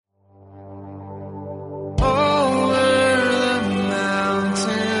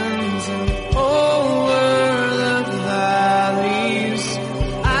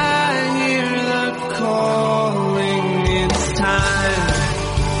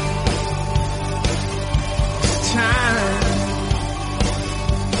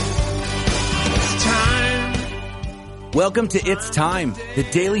Welcome to It's Time, the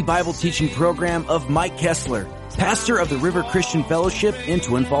daily Bible teaching program of Mike Kessler, pastor of the River Christian Fellowship in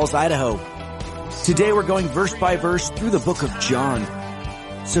Twin Falls, Idaho. Today we're going verse by verse through the book of John.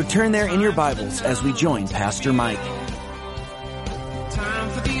 So turn there in your Bibles as we join Pastor Mike. Time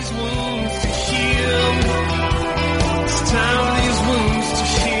for these wounds to heal. It's time for these wounds to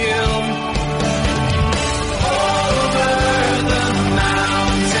heal. Over the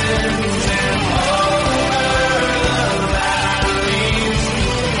mountains and over the valleys,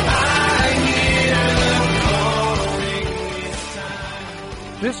 I hear the calling. It's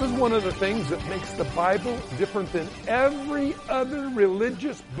time. This is one of the things that makes the Bible different than every other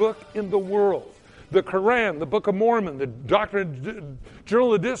religious book in the world. The Quran, the Book of Mormon, the Doctrine,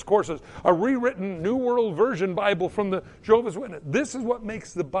 Journal of Discourses, a rewritten New World Version Bible from the Jehovah's Witness. This is what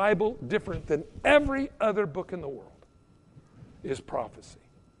makes the Bible different than every other book in the world, is prophecy.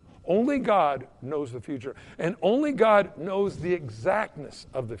 Only God knows the future, and only God knows the exactness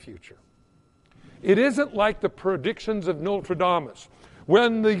of the future. It isn't like the predictions of Nostradamus.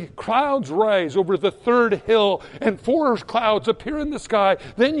 When the clouds rise over the third hill and four clouds appear in the sky,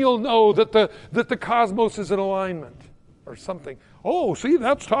 then you'll know that the cosmos is in alignment or something. Oh, see,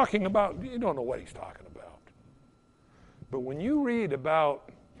 that's talking about, you don't know what he's talking about. But when you read about,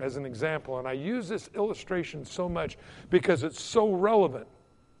 as an example, and I use this illustration so much because it's so relevant,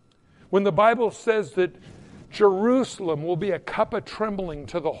 when the Bible says that Jerusalem will be a cup of trembling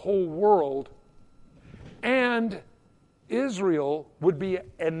to the whole world, and Israel would be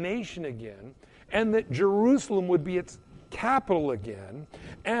a nation again, and that Jerusalem would be its capital again,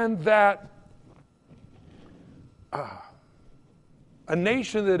 and that a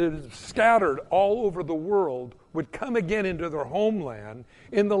nation that is scattered all over the world would come again into their homeland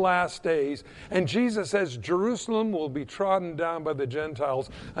in the last days. And Jesus says Jerusalem will be trodden down by the Gentiles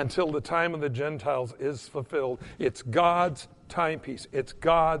until the time of the Gentiles is fulfilled. It's God's timepiece. It's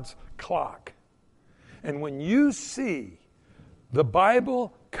God's clock. And when you see the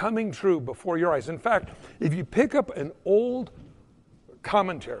Bible coming true before your eyes. In fact, if you pick up an old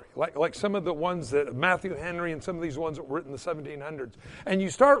commentary, like some of the ones that Matthew Henry and some of these ones that were written in the 1700s, and you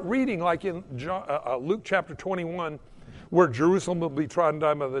start reading like in Luke chapter 21, where Jerusalem will be trodden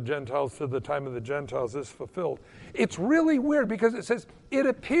down by the Gentiles till the time of the Gentiles is fulfilled. It's really weird because it says, it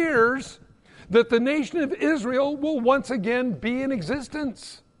appears that the nation of Israel will once again be in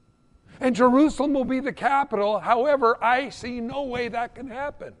existence. And Jerusalem will be the capital. However, I see no way that can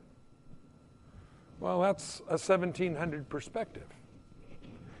happen. Well, that's a 1700 perspective.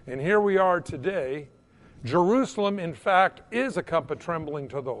 And here we are today. Jerusalem, in fact, is a cup of trembling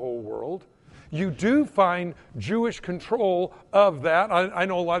to the whole world. You do find Jewish control of that. I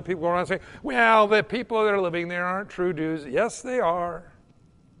know a lot of people go around saying, well, the people that are living there aren't true Jews. Yes, they are.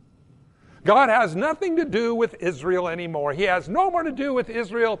 God has nothing to do with Israel anymore. He has no more to do with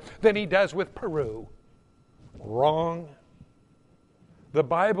Israel than he does with Peru. Wrong. The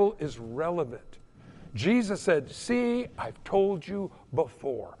Bible is relevant. Jesus said, see, I've told you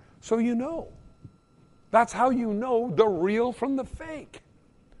before. So you know. That's how you know the real from the fake.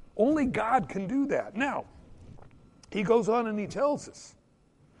 Only God can do that. Now, he goes on and he tells us,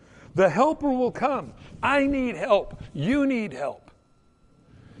 the helper will come. I need help. You need help.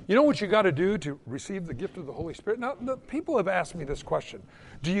 You know what you got to do to receive the gift of the Holy Spirit? Now, the people have asked me this question.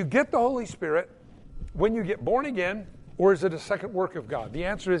 Do you get the Holy Spirit when you get born again, or is it a second work of God? The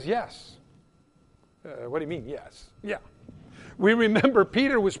answer is yes. What do you mean, yes? Yeah. We remember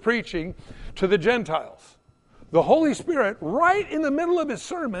Peter was preaching to the Gentiles. The Holy Spirit, right in the middle of his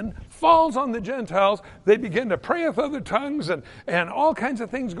sermon, falls on the Gentiles. They begin to pray with other tongues and all kinds of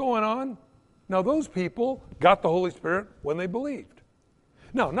things going on. Now, those people got the Holy Spirit when they believed.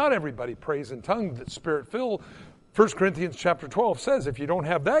 Now, not everybody prays in tongues that's Spirit-filled. 1 Corinthians chapter 12 says if you don't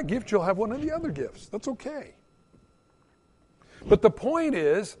have that gift, you'll have one of the other gifts. That's okay. But the point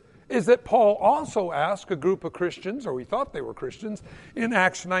is that Paul also asked a group of Christians, or he thought they were Christians, in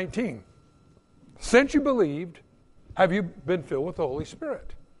Acts 19. Since you believed, have you been filled with the Holy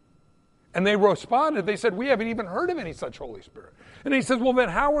Spirit? And they responded, they said, we haven't even heard of any such Holy Spirit. And he says, well, then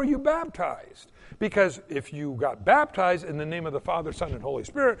how are you baptized? Because if you got baptized in the name of the Father, Son, and Holy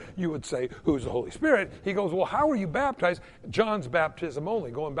Spirit, you would say, who's the Holy Spirit? He goes, well, how are you baptized? John's baptism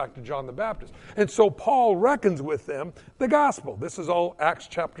only, going back to John the Baptist. And so Paul reckons with them the gospel. This is all Acts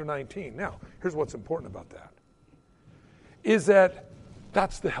chapter 19. Now, here's what's important about that. Is that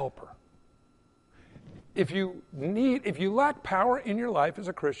that's the helper. If you lack power in your life as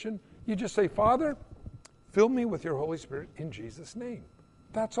a Christian, you just say, Father, fill me with your Holy Spirit in Jesus' name.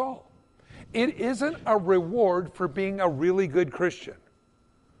 That's all. It isn't a reward for being a really good Christian.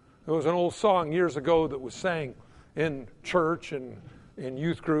 There was an old song years ago that was saying, in church and in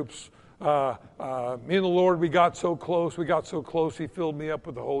youth groups, me and the Lord, we got so close, He filled me up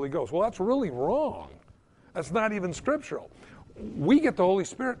with the Holy Ghost. Well, that's really wrong. That's not even scriptural. We get the Holy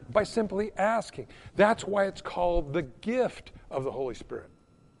Spirit by simply asking. That's why it's called the gift of the Holy Spirit.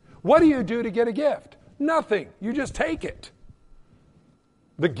 What do you do to get a gift? Nothing. You just take it.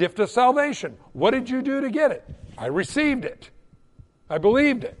 The gift of salvation. What did you do to get it? I received it. I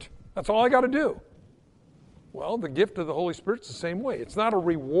believed it. That's all I got to do. Well, the gift of the Holy Spirit's the same way. It's not a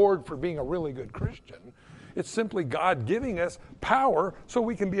reward for being a really good Christian. It's simply God giving us power so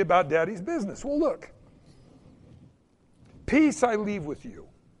we can be about Daddy's business. Well, look. Peace I leave with you.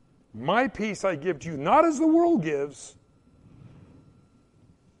 My peace I give to you, not as the world gives.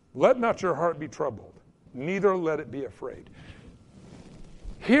 Let not your heart be troubled, neither let it be afraid.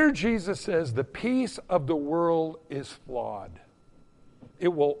 Here Jesus says the peace of the world is flawed. It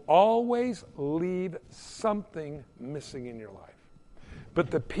will always leave something missing in your life.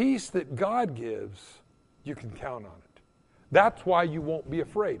 But the peace that God gives, you can count on it. That's why you won't be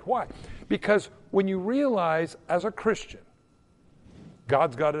afraid. Why? Because when you realize as a Christian,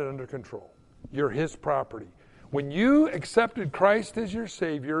 God's got it under control. You're His property. When you accepted Christ as your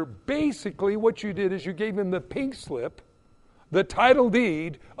Savior, basically what you did is you gave Him the pink slip, the title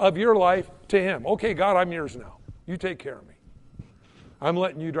deed of your life to Him. Okay, God, I'm yours now. You take care of me. I'm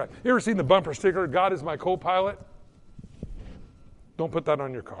letting you drive. You ever seen the bumper sticker, God is my co-pilot? Don't put that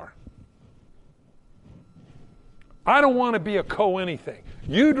on your car. I don't want to be a co-anything.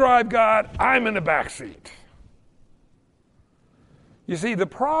 You drive, God, I'm in the back seat. You see, the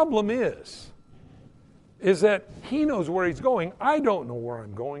problem is that He knows where He's going. I don't know where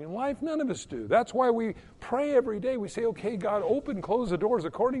I'm going in life. None of us do. That's why we pray every day. We say, okay, God, open, close the doors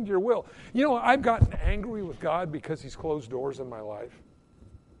according to your will. You know, I've gotten angry with God because He's closed doors in my life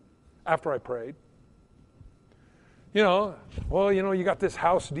after I prayed. You know, well, you got this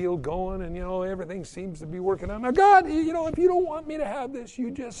house deal going and, everything seems to be working out. Now, God, if you don't want me to have this,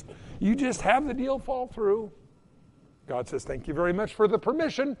 you just have the deal fall through. God says, thank you very much for the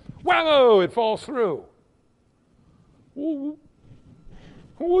permission. Whammo, it falls through. Well,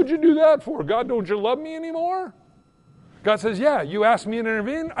 what'd you do that for? God, don't you love me anymore? God says, yeah, you asked me to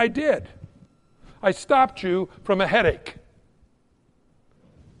intervene. I did. I stopped you from a headache.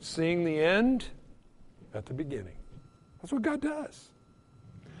 Seeing the end at the beginning. That's what God does.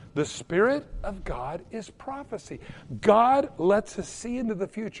 The Spirit of God is prophecy. God lets us see into the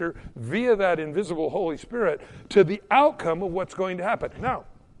future via that invisible Holy Spirit to the outcome of what's going to happen. Now,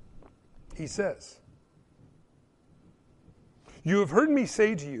 He says, you have heard me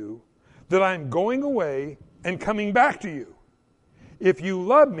say to you that I am going away and coming back to you. If you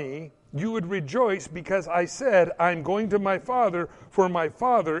love me, you would rejoice because I said, I'm going to my Father, for my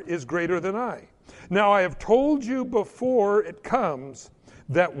Father is greater than I. Now I have told you before it comes,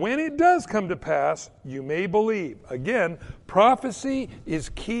 that when it does come to pass, you may believe. Again, prophecy is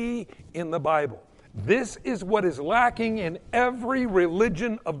key in the Bible. This is what is lacking in every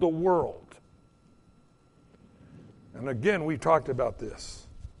religion of the world. And again, we talked about this.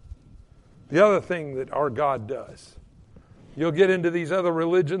 The other thing that our God does, you'll get into these other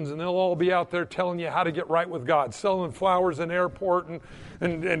religions and they'll all be out there telling you how to get right with God, selling flowers in airport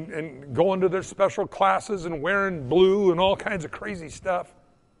and going to their special classes and wearing blue and all kinds of crazy stuff.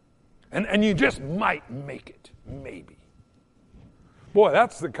 And you just might make it, maybe. Boy,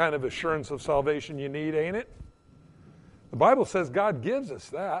 that's the kind of assurance of salvation you need, ain't it? The Bible says God gives us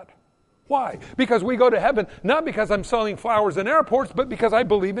that. Why? Because we go to heaven, not because I'm selling flowers in airports, but because I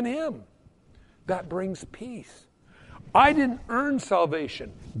believe in Him. That brings peace. I didn't earn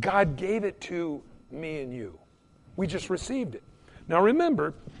salvation. God gave it to me and you. We just received it. Now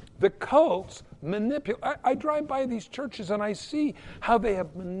remember, the cults manipulate. I drive by these churches and I see how they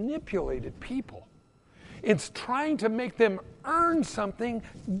have manipulated people. It's trying to make them earn something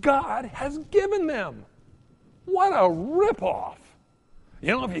God has given them. What a ripoff.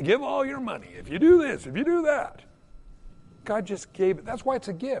 If you give all your money, if you do this, if you do that. God just gave it. That's why it's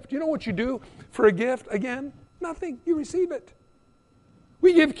a gift. You know what you do for a gift again? Nothing. You receive it.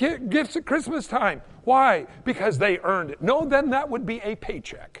 We give gifts at Christmas time. Why? Because they earned it. No, then that would be a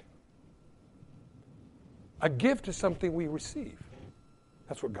paycheck. A gift is something we receive.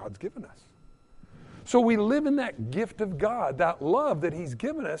 That's what God's given us. So we live in that gift of God, that love that He's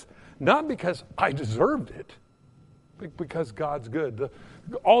given us, not because I deserved it, but because God's good.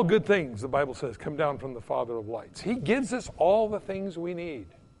 All good things, the Bible says, come down from the Father of lights. He gives us all the things we need.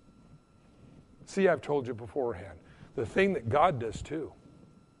 See, I've told you beforehand, the thing that God does too.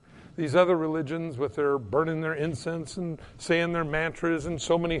 these other religions with their burning their incense and saying their mantras and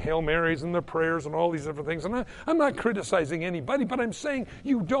so many Hail Marys and their prayers and all these different things. And I'm not criticizing anybody, but I'm saying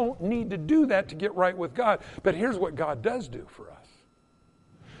you don't need to do that to get right with God. But here's what God does do for us.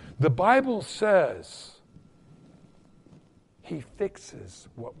 The Bible says He fixes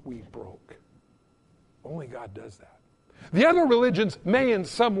what we broke. Only God does that. The other religions may in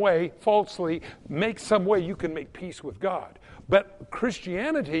some way, falsely, make some way you can make peace with God. But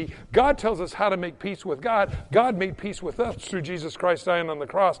Christianity, God tells us how to make peace with God. God made peace with us through Jesus Christ dying on the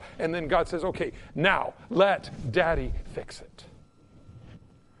cross. And then God says, okay, now let Daddy fix it.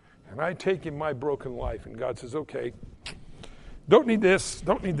 And I take in my broken life, and God says, okay, don't need this,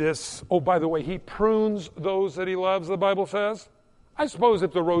 don't need this. Oh, by the way, He prunes those that He loves, the Bible says. I suppose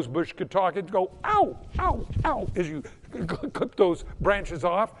if the rose bush could talk, it'd go, ow, ow, ow, as you clip those branches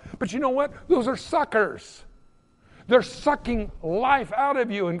off. But you know what? Those are suckers. They're sucking life out of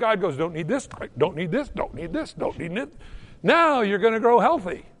you. And God goes, don't need this, don't need this, don't need this, don't need it. Now you're going to grow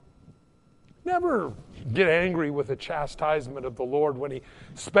healthy. Never get angry with the chastisement of the Lord when He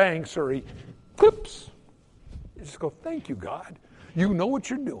spanks or He clips. You just go, thank you, God. You know what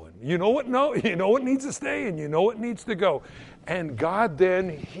you're doing. You know what needs to stay and you know what needs to go. And God then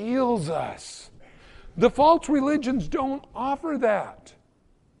heals us. The false religions don't offer that.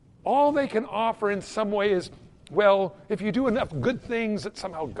 All they can offer in some way is, well, if you do enough good things that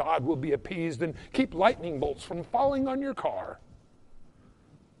somehow God will be appeased and keep lightning bolts from falling on your car.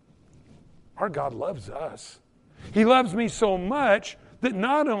 Our God loves us. He loves me so much that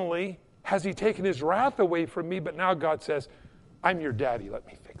not only has He taken His wrath away from me, but now God says, I'm your daddy, let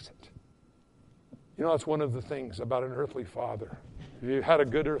me fix it. You know, that's one of the things about an earthly father. If you had a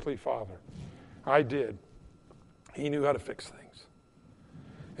good earthly father, I did. He knew how to fix things.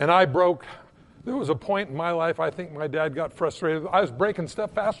 And there was a point in my life, I think my dad got frustrated. I was breaking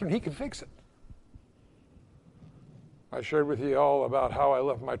stuff faster than he could fix it. I shared with you all about how I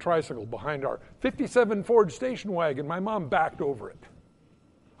left my tricycle behind our 57 Ford station wagon. My mom backed over it.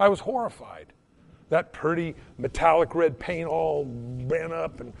 I was horrified. That pretty metallic red paint all bent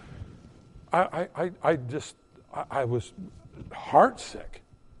up, and I was heartsick.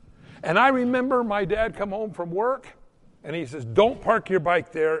 And I remember my dad come home from work, and he says, don't park your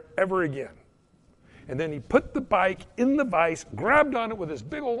bike there ever again. And then he put the bike in the vise, grabbed on it with his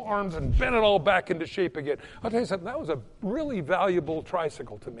big old arms, and bent it all back into shape again. I'll tell you something, that was a really valuable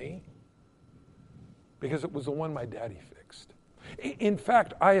tricycle to me, because it was the one my daddy fixed. In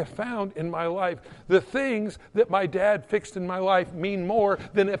fact, I have found in my life the things that my dad fixed in my life mean more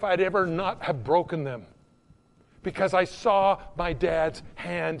than if I'd ever not have broken them. Because I saw my dad's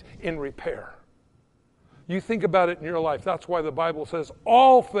hand in repair. You think about it in your life. That's why the Bible says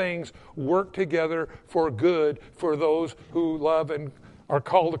all things work together for good for those who love and are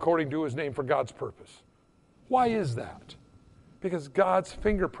called according to His name for God's purpose. Why is that? Because God's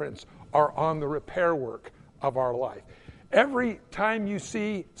fingerprints are on the repair work of our life. Every time you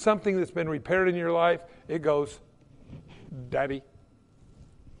see something that's been repaired in your life, it goes, Daddy,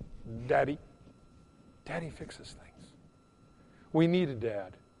 Daddy. Daddy fixes things. We need a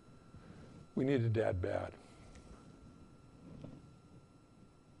dad. We need a dad bad.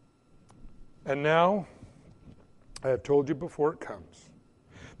 And now, I have told you before it comes,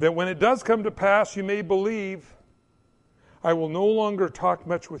 that when it does come to pass, you may believe, I will no longer talk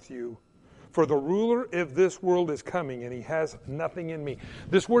much with you, for the ruler of this world is coming, and he has nothing in me.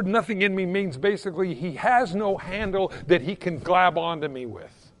 This word nothing in me means basically he has no handle that he can grab onto me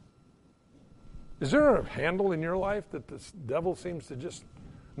with. Is there a handle in your life that the devil seems to just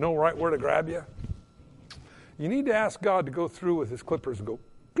know right where to grab you? You need to ask God to go through with his clippers and go,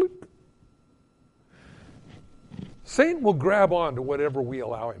 click. Satan will grab on to whatever we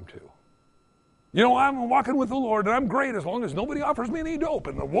allow him to. You know, I'm walking with the Lord, and I'm great as long as nobody offers me any dope.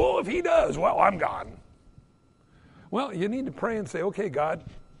 And, well, if he does, well, I'm gone. Well, you need to pray and say, okay, God,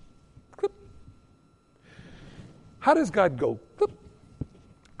 clip. How does God go? Clip.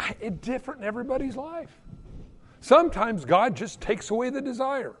 It's different in everybody's life. Sometimes God just takes away the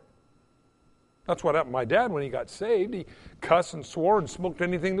desire. That's what happened to my dad when he got saved. He cussed and swore and smoked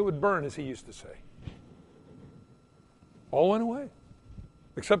anything that would burn, as he used to say. All went away.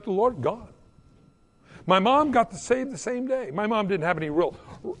 Except the Lord, gone. My mom got saved the same day. My mom didn't have any real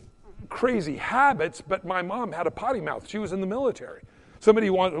crazy habits, but my mom had a potty mouth. She was in the military.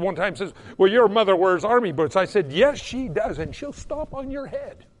 Somebody one time says, well, your mother wears army boots. I said, yes, she does, and she'll stomp on your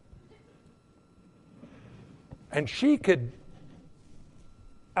head. And she could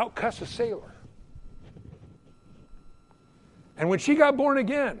outcuss a sailor. And when she got born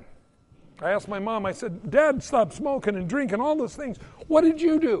again, I asked my mom, I said, Dad stopped smoking and drinking, all those things. What did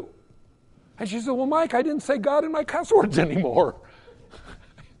you do? And she said, well, Mike, I didn't say God in my cuss words anymore.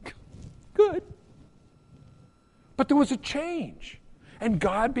 Good. But there was a change. And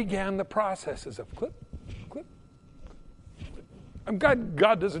God began the processes of clip, clip, clip. I'm glad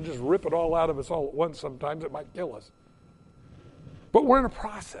God doesn't just rip it all out of us all at once sometimes. It might kill us. But we're in a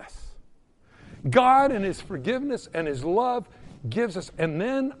process. God and His forgiveness and His love gives us, and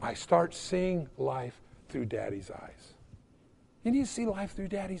then I start seeing life through Daddy's eyes. You need to see life through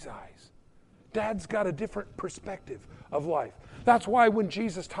Daddy's eyes. Dad's got a different perspective of life. That's why when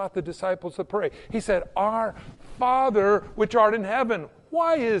Jesus taught the disciples to pray, He said, Our Father which art in heaven.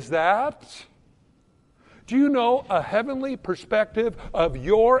 Why is that? Do you know a heavenly perspective of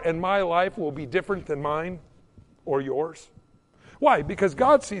your and my life will be different than mine or yours? Why? Because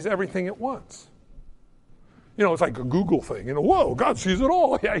God sees everything at once. You know, it's like a Google thing. You know, whoa, God sees it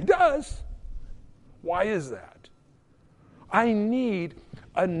all. Yeah, He does. Why is that? I need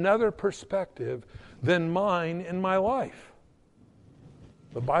another perspective than mine in my life.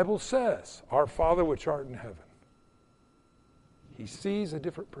 The Bible says, Our Father which art in heaven. He sees a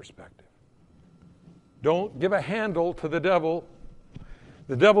different perspective. Don't give a handle to the devil.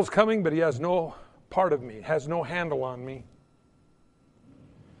 The devil's coming, but he has no part of me, has no handle on me.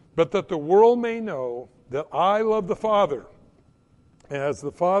 But that the world may know that I love the Father, as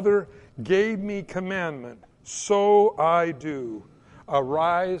the Father gave me commandment, so I do.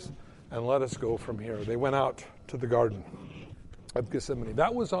 Arise and let us go from here. They went out to the Garden of Gethsemane.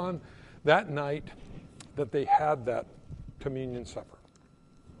 That was on that night that they had that communion supper.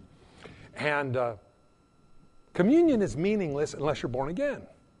 And communion is meaningless unless you're born again.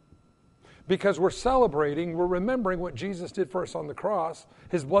 Because we're celebrating, we're remembering what Jesus did for us on the cross,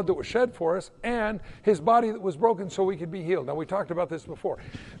 His blood that was shed for us, and His body that was broken so we could be healed. Now, we talked about this before.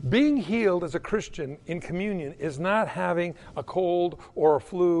 Being healed as a Christian in communion is not having a cold or a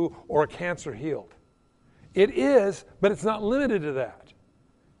flu or a cancer healed. It is, but it's not limited to that.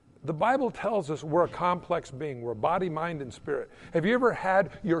 The Bible tells us we're a complex being. We're body, mind, and spirit. Have you ever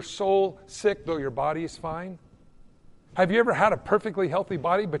had your soul sick though your body is fine? Have you ever had a perfectly healthy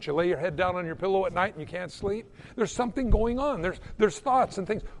body, but you lay your head down on your pillow at night and you can't sleep? There's something going on. There's thoughts and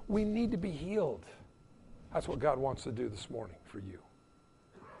things. We need to be healed. That's what God wants to do this morning for you.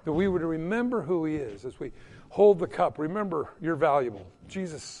 That we would remember who He is as we hold the cup. Remember, you're valuable.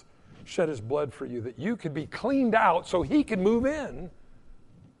 Jesus shed His blood for you that you could be cleaned out so He could move in,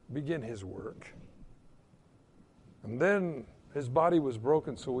 begin His work. And then His body was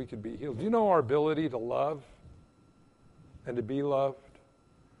broken so we could be healed. Do you know our ability to love and to be loved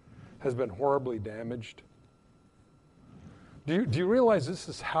has been horribly damaged? Do you realize this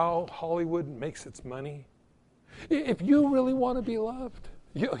is how Hollywood makes its money? If you really want to be loved,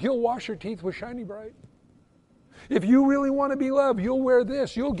 you'll wash your teeth with Shiny Bright. If you really want to be loved, you'll wear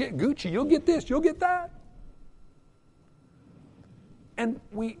this, you'll get Gucci, you'll get this, you'll get that. And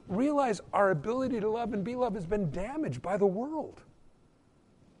we realize our ability to love and be loved has been damaged by the world.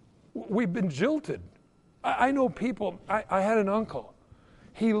 We've been jilted. I know people, I had an uncle.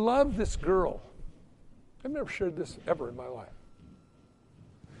 He loved this girl. I've never shared this ever in my life.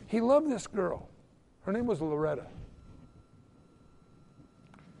 He loved this girl. Her name was Loretta.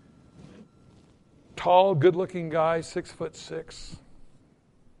 Tall, good-looking guy, 6'6".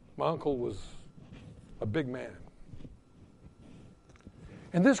 My uncle was a big man.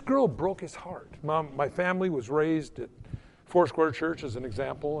 And this girl broke his heart. My family was raised at Foursquare Church as an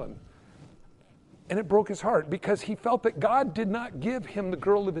example, and it broke his heart because he felt that God did not give him the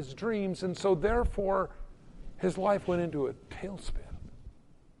girl of his dreams, and so therefore his life went into a tailspin.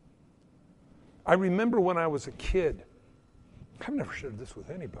 I remember when I was a kid, I've never shared this with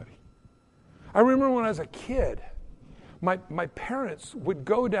anybody. I remember when I was a kid, my parents would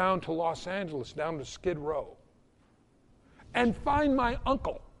go down to Los Angeles, down to Skid Row, and find my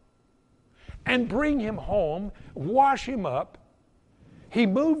uncle and bring him home, wash him up. He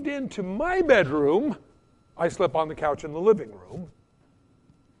moved into my bedroom. I slept on the couch in the living room.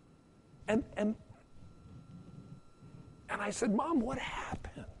 And I said, Mom, what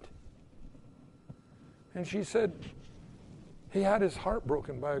happened? And she said, he had his heart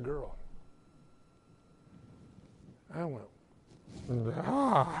broken by a girl. I went,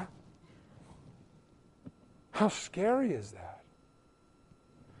 how scary is that?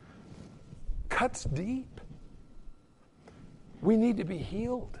 Cuts deep. We need to be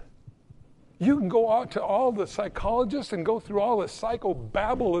healed. You can go out to all the psychologists and go through all the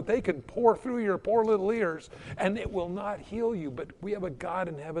psychobabble that they can pour through your poor little ears, and it will not heal you. But we have a God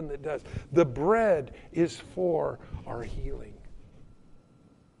in heaven that does. The bread is for our healing.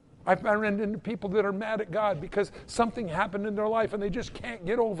 I've run into people that are mad at God because something happened in their life and they just can't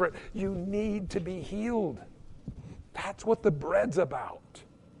get over it. You need to be healed. That's what the bread's about.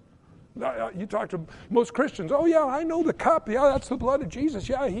 You talk to most Christians, oh yeah, I know the cup. Yeah, that's the blood of Jesus.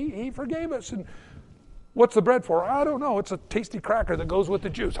 Yeah, he forgave us. And what's the bread for? I don't know. It's a tasty cracker that goes with the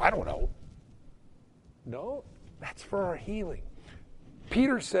juice. I don't know. No, that's for our healing.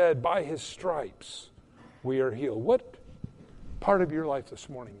 Peter said, by his stripes we are healed. What part of your life this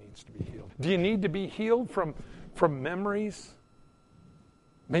morning needs to be healed? Do you need to be healed from memories?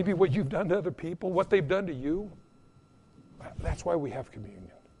 Maybe what you've done to other people, what they've done to you? That's why we have communion.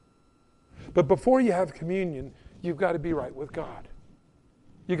 But before you have communion, you've got to be right with God.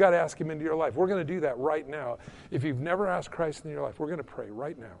 You've got to ask him into your life. We're going to do that right now. If you've never asked Christ into your life, we're going to pray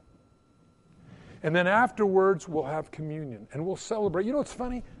right now. And then afterwards, we'll have communion and we'll celebrate. You know what's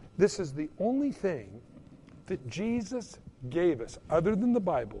funny? This is the only thing that Jesus gave us, other than the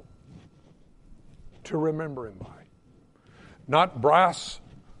Bible, to remember him by. Not brass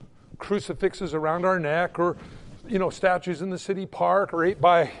crucifixes around our neck or, statues in the city park or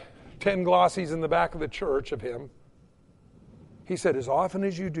 8x10 glossies in the back of the church of him. He said, as often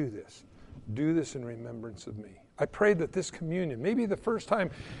as you do this in remembrance of me. I pray that this communion, maybe the first time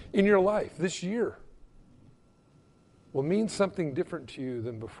in your life this year, will mean something different to you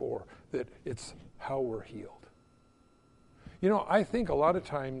than before, that it's how we're healed. I think a lot of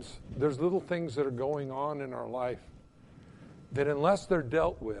times there's little things that are going on in our life that unless they're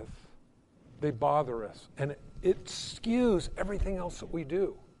dealt with, they bother us. And it skews everything else that we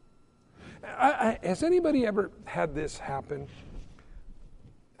do. Has anybody ever had this happen?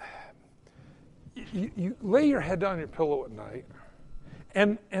 You lay your head down on your pillow at night,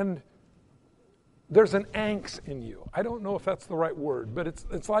 and there's an angst in you. I don't know if that's the right word, but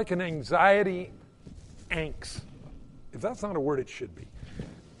it's like an anxiety angst. If that's not a word, it should be.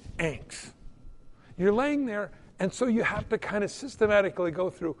 Angst. You're laying there, and so you have to kind of systematically go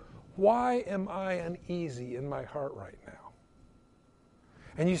through, why am I uneasy in my heart right now?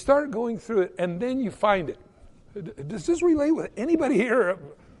 And you start going through it, and then you find it. Does this relate with anybody here?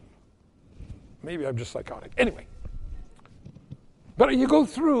 Maybe I'm just psychotic. Anyway. But you go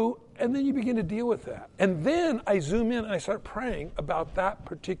through, and then you begin to deal with that. And then I zoom in, and I start praying about that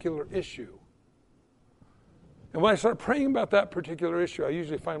particular issue. And when I start praying about that particular issue, I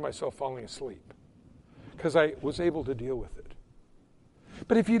usually find myself falling asleep because I was able to deal with it.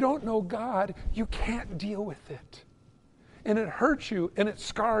 But if you don't know God, you can't deal with it. And it hurts you, and it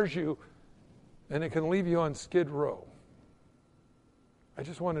scars you, and it can leave you on Skid Row. I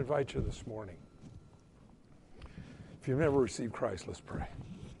just want to invite you this morning. If you've never received Christ, let's pray.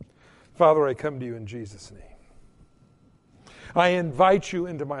 Father, I come to you in Jesus' name. I invite you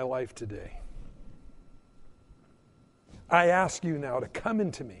into my life today. I ask you now to come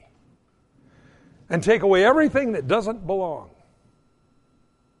into me and take away everything that doesn't belong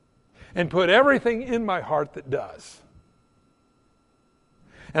and put everything in my heart that does.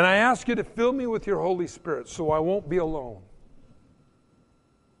 And I ask you to fill me with your Holy Spirit so I won't be alone.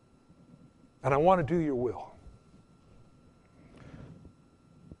 And I want to do your will.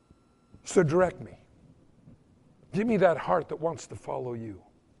 So direct me. Give me that heart that wants to follow you.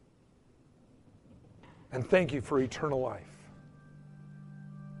 And thank you for eternal life,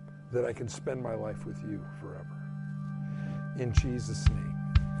 that I can spend my life with you forever. In Jesus' name,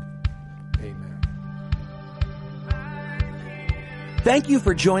 amen. Thank you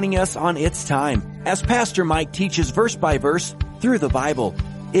for joining us on It's Time, as Pastor Mike teaches verse by verse through the Bible.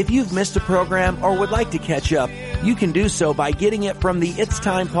 If you've missed a program or would like to catch up, you can do so by getting it from the It's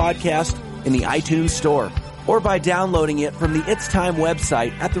Time podcast in the iTunes store, or by downloading it from the It's Time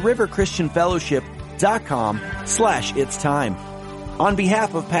website at theriverchristianfellowship.com/It's Time. On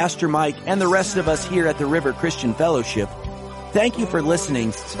behalf of Pastor Mike and the rest of us here at the River Christian Fellowship, thank you for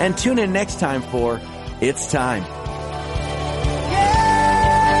listening, and tune in next time for It's Time.